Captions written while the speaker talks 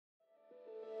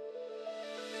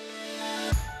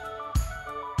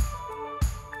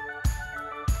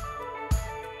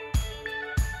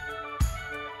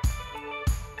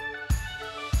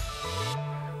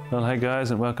Well, hey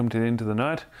guys, and welcome to the Into the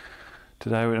Night.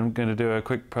 Today I'm going to do a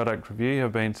quick product review.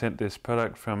 I've been sent this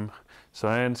product from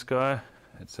Cyansky.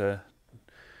 It's a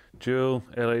dual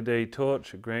LED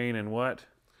torch, green and white.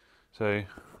 So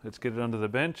let's get it onto the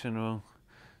bench and we'll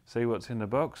see what's in the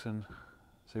box and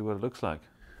see what it looks like.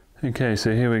 Okay,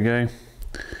 so here we go.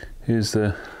 Here's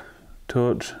the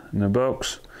torch in the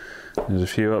box. There's a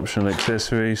few optional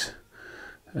accessories,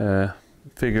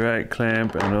 figure 8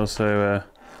 clamp, and also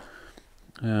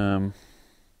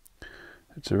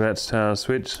it's a rat's tail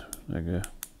switch, like a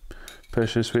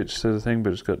pressure switch sort of thing,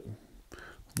 but it's got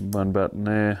one button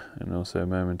there and also a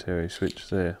momentary switch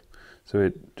there, so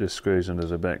it just screws into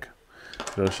the back.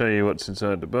 But I'll show you what's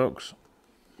inside the box.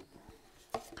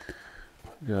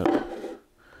 Got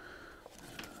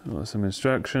some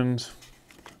instructions,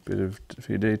 a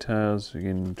few details,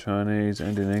 again in Chinese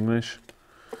and in English,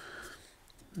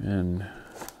 and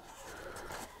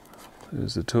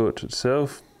there's the torch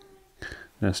itself.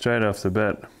 Now straight off the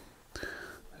bat,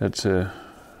 it's a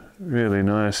really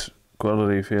nice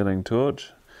quality feeling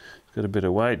torch. It's got a bit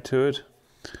of weight to it.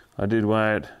 I did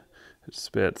weigh it. It's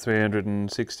about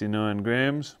 369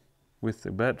 grams with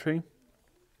the battery,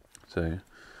 so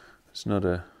it's not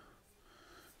a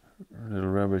little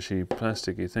rubbishy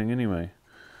plasticky thing anyway.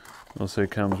 Also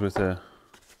comes with a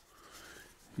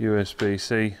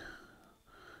USB-C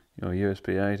or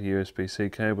USB-A to USB-C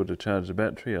cable to charge the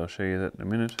battery. I'll show you that in a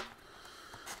minute.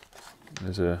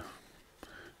 There's a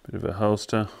bit of a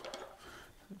holster.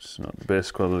 It's not the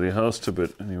best quality holster,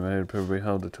 but anyway, it'll probably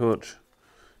hold the torch.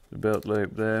 The belt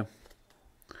loop there.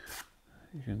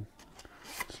 You can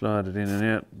slide it in and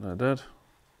out like that.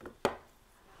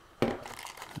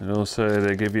 And also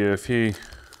they give you a few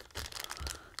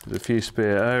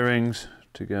spare O-rings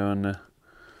to go on the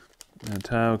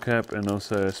tail cap, and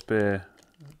also a spare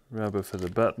rubber for the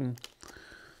button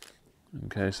in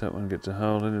case that one gets a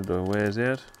hole in it or wears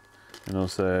out, and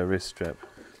also a wrist strap.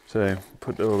 So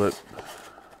put all that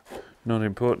not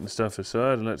important stuff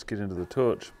aside and let's get into the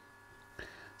torch.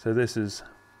 So this is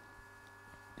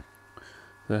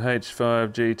the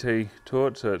H5GT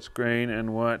torch, so it's green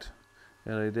and white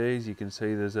LEDs. You can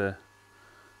see there's the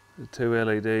two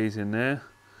LEDs in there,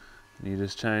 and you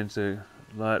just change the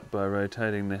light by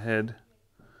rotating the head,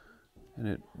 and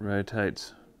it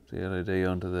rotates the LED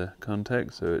onto the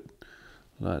contact so it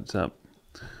lights up.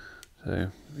 So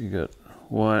you got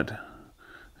white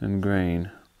and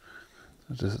green.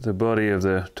 The body of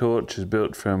the torch is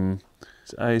built from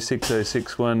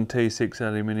A6061 T6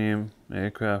 aluminium,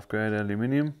 aircraft grade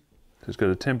aluminium. So it's got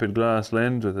a tempered glass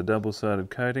lens with a double-sided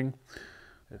coating,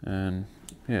 and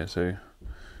yeah, so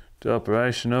the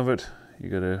operation of it, you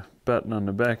got a button on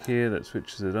the back here that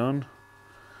switches it on,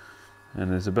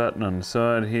 and there's a button on the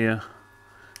side here.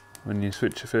 When you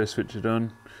first switch it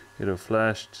on, it'll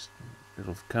flash.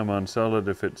 It'll come on solid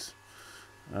if it's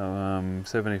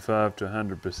 75 to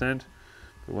 100%,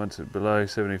 but once it's below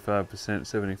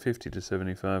 75%, 50 to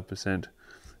 75%,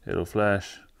 it'll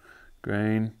flash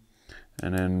green,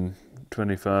 and then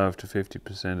 25 to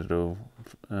 50% it'll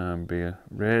be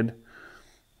red,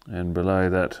 and below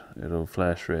that it'll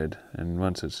flash red, and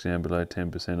once it's down below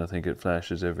 10%, I think it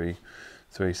flashes every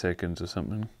 3 seconds or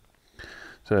something.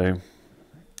 So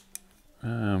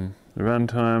the run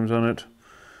times on it,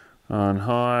 on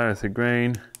high with the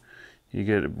green you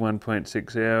get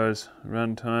 1.6 hours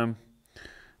run time,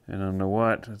 and on the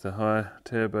white with the high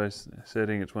turbo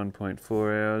setting it's 1.4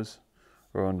 hours,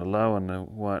 or on the low on the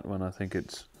white one I think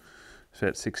it's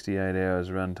about 68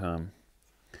 hours run time.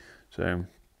 So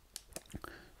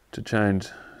to change,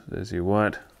 there's your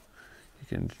white, you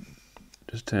can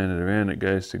just turn it around, it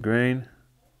goes to green,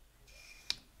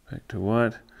 back to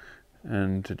white,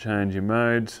 and to change your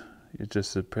modes you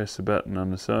just press the button on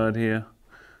the side here.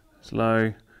 It's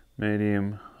low,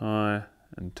 medium, high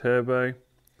and turbo,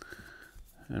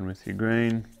 and with your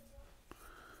green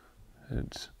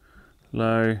it's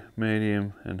low,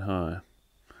 medium and high.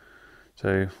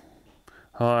 So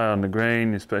high on the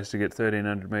green you're supposed to get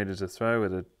 1300 meters of throw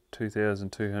with a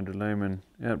 2200 lumen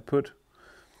output,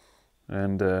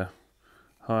 and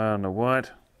high on the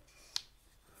white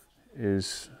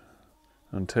is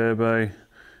on turbo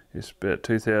is about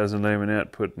 2000 lumen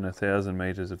output and 1000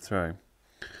 meters of throw.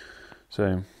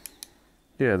 So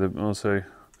yeah, the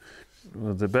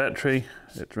battery,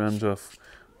 it runs off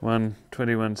one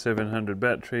 21700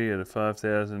 battery at a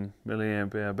 5000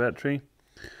 milliamp hour battery,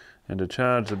 and to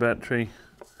charge the battery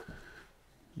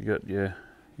you got your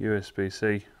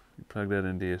USB-C, you plug that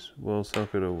into your wall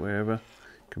socket or wherever,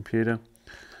 computer,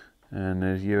 and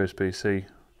there's USB-C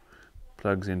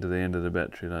plugs into the end of the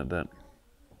battery like that,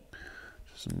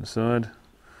 just on the side.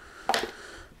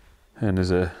 And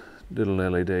there's a little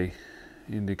LED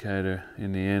indicator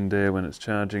in the end there. When it's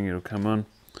charging, it'll come on.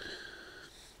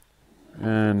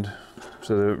 And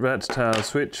so the rat's tail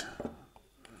switch,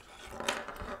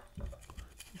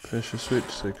 pressure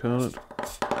switch they call it.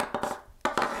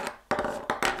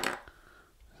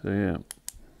 So yeah,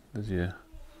 there's your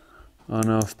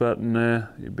on-off button there,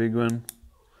 your big one,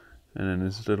 and then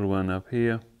there's a little one up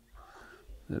here.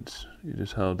 That's, you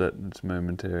just hold that and it's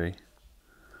momentary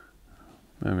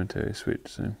switch.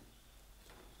 So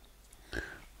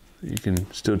you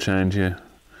can still change your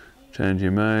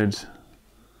modes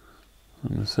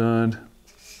on the side.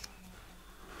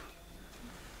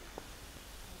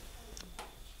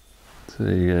 So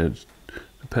there you go,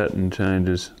 the pattern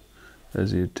changes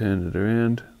as you turn it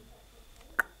around.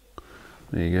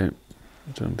 There you go,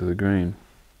 it's onto the green.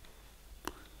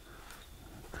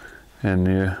 And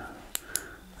yeah,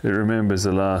 it remembers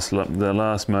the last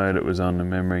mode it was on, the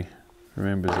memory.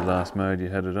 Remembers the last mode you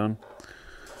had it on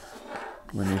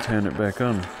when you turn it back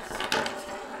on.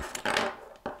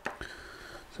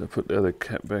 So put the other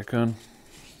cap back on.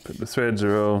 But the threads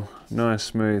are all nice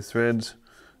smooth threads,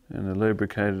 and they're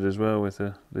lubricated as well with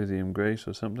a lithium grease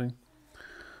or something.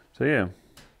 So yeah,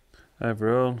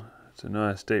 overall it's a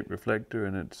nice deep reflector,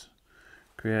 and it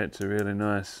creates a really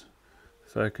nice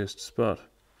focused spot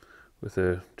with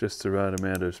just the right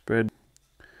amount of spread.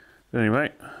 But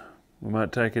anyway, we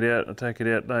might take it out. I'll take it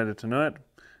out later tonight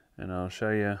and I'll show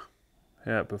you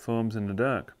how it performs in the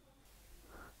dark.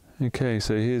 Okay,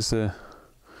 so here's the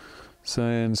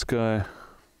Cyansky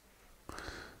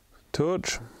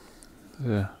torch,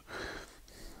 the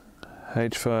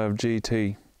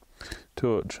H5GT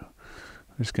torch.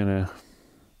 I'm just going to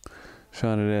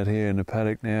shine it out here in the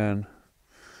paddock now and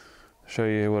show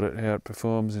you how it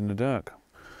performs in the dark.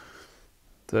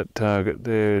 That target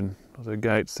there, the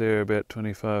gates there, about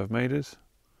 25 metres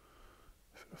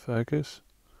for focus.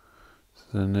 So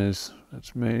then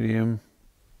that's medium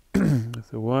with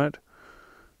the white,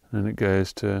 and then it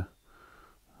goes to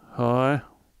high,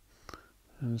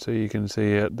 and so you can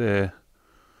see out there,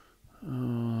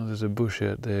 oh, there's a bush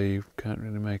out there, you can't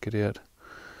really make it out,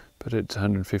 but it's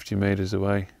 150 metres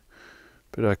away,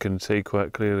 but I can see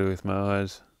quite clearly with my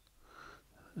eyes.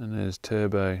 And there's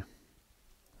turbo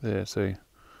there, see.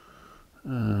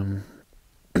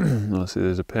 I see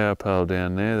there's a power pole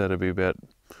down there, that'll be about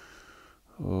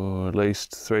at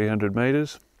least 300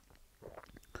 metres,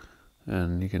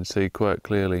 and you can see quite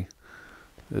clearly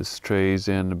there's trees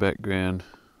down the background,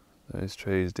 those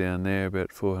trees down there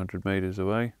about 400 metres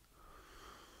away,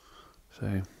 so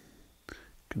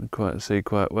you can see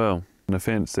quite well. And the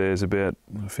fence there's about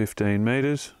 15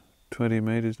 metres, 20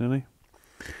 metres nearly.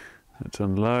 It's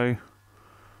on low,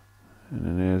 and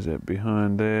then there's that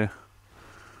behind there.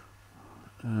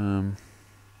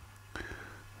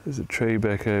 There's a tree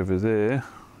back over there,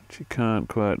 which you can't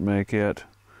quite make out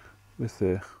with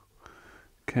the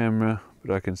camera,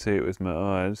 but I can see it with my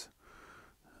eyes.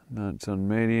 Now it's on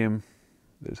medium,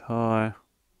 there's high.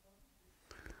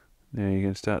 Now you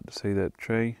can start to see that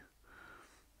tree,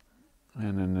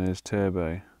 and then there's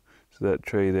turbo. So that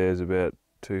tree there is about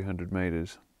 200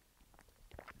 metres.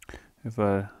 If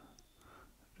I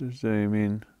just zoom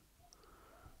in,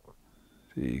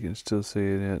 so you can still see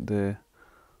it out there.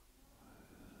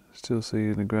 Still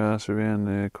see the grass around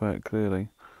there quite clearly.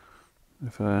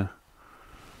 If I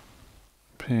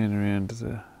pan around to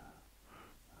the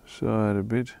side a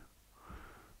bit,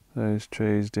 those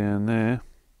trees down there,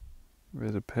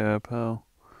 there's a power pole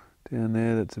down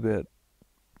there that's about,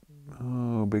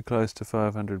 it'll be close to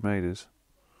 500 metres.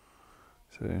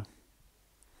 So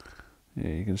yeah,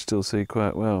 you can still see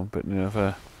quite well, but now if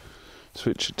I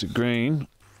switch it to green,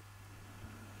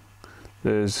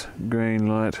 there's green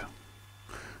light.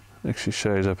 Actually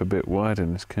shows up a bit white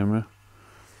in this camera,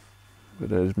 but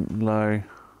there's low,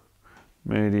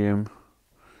 medium,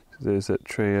 so there's that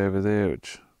tree over there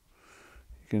which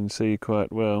you can see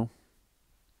quite well.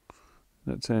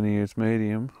 That's only its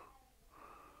medium.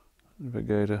 If I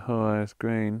go to high, it's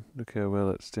green. Look how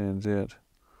well it stands out.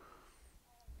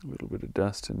 A little bit of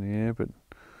dust in the air, but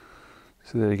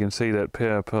so there you can see that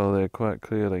power pole there quite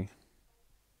clearly.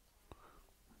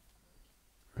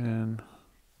 And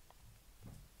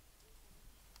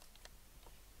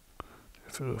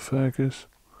if it'll focus,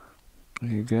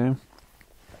 there you go.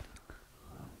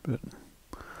 But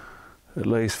at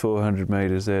least 400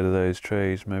 metres out of those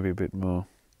trees, maybe a bit more.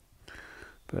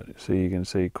 But so you can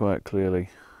see quite clearly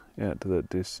out to that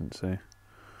distance there.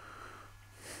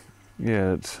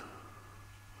 Yeah, it's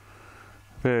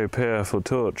a very powerful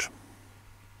torch.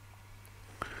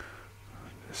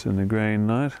 Just in the green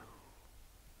light.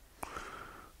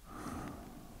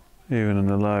 Even in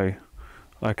the low,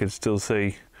 I could still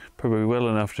see probably well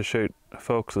enough to shoot a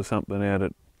fox or something out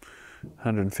at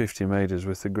 150 metres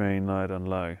with the green light on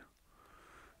low.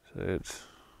 So it's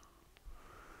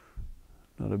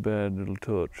not a bad little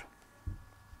torch.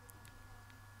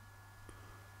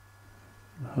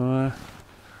 High,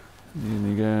 and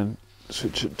then you go and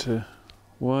switch it to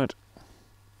white.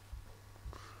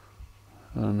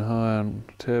 On high on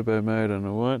turbo mode on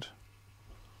a white.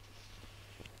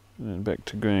 And then back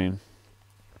to green.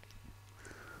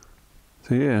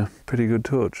 So yeah, pretty good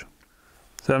torch.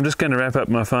 So I'm just going to wrap up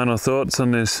my final thoughts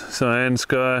on this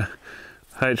Cyansky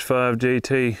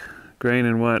H5GT green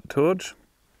and white torch.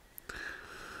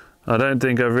 I don't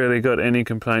think I've really got any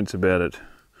complaints about it.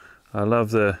 I love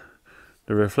the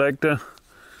reflector,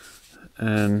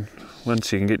 and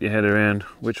once you can get your head around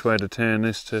which way to turn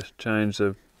this to change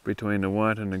between the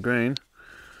white and the green,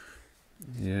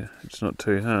 yeah, it's not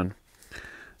too hard.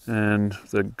 And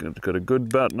they've got a good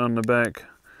button on the back.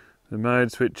 The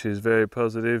mode switch is very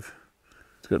positive.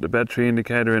 It's got the battery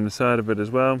indicator in the side of it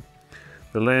as well.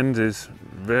 The lens is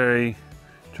very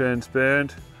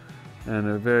transparent and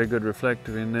a very good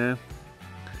reflector in there.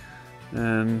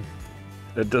 And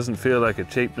it doesn't feel like a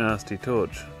cheap nasty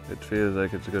torch. It feels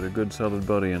like it's got a good solid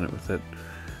body in it with that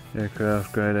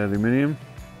aircraft grade aluminium.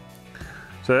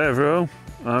 So overall,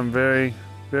 I'm very,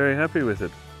 very happy with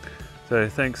it. So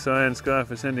thanks Cyansky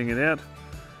for sending it out.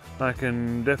 I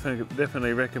can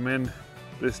definitely recommend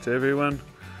this to everyone.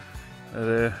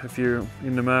 If you're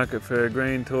in the market for a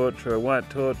green torch or a white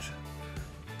torch,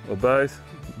 or both,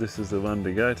 this is the one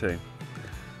to go to.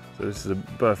 So this is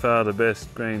by far the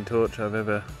best green torch I've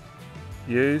ever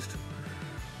used,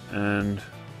 and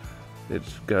it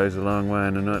goes a long way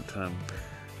in the night time.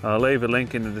 I'll leave a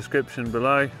link in the description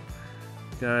below.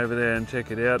 Go over there and check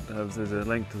it out. There's a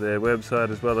link to their website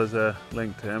as well as a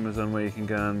link to Amazon where you can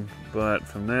go and buy it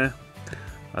from there.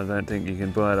 I don't think you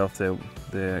can buy it off their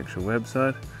actual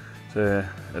website. So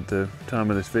at the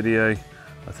time of this video,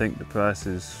 I think the price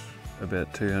is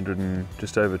about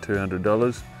just over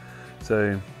 $200. So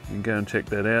you can go and check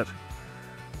that out.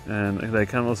 And they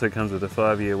also comes with a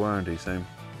 5-year warranty. So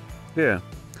yeah,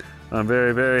 I'm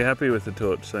very, very happy with the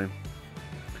torch. So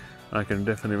I can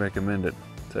definitely recommend it.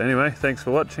 So anyway, thanks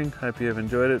for watching. Hope you have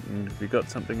enjoyed it, and if you got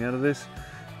something out of this,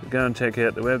 go and check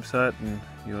out the website, and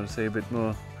you want to see a bit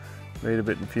more, read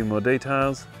a few more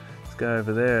details, just go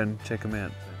over there and check them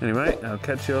out. Anyway, I'll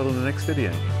catch you all in the next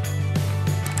video.